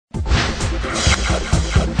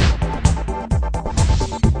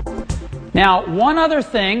Now, one other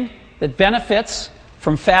thing that benefits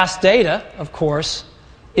from fast data, of course,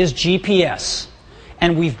 is GPS.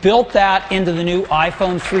 And we've built that into the new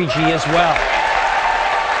iPhone 3G as well.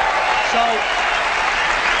 So,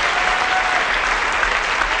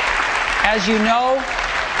 as you know,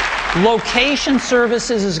 location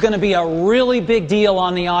services is going to be a really big deal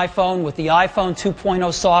on the iPhone with the iPhone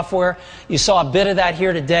 2.0 software. You saw a bit of that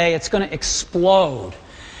here today. It's going to explode.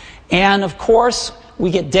 And of course, we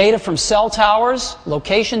get data from cell towers,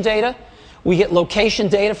 location data. We get location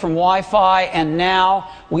data from Wi-Fi, and now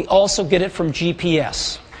we also get it from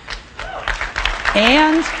GPS.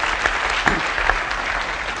 And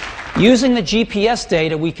using the GPS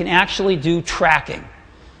data, we can actually do tracking.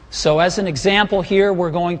 So as an example here, we're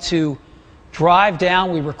going to drive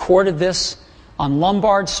down. We recorded this on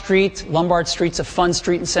Lombard Street. Lombard Street's a fun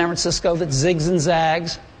street in San Francisco that zigs and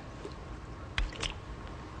zags.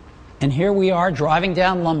 And here we are driving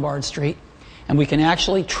down Lombard Street, and we can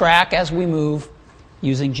actually track as we move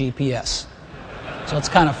using GPS. So it's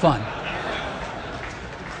kind of fun.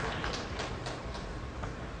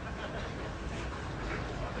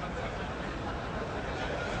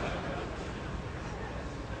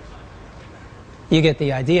 You get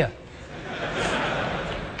the idea.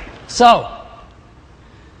 So,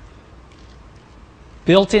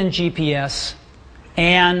 built-in GPS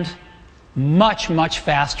and much, much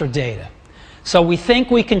faster data. So we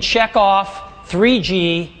think we can check off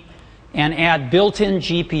 3G and add built-in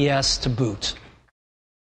GPS to boot.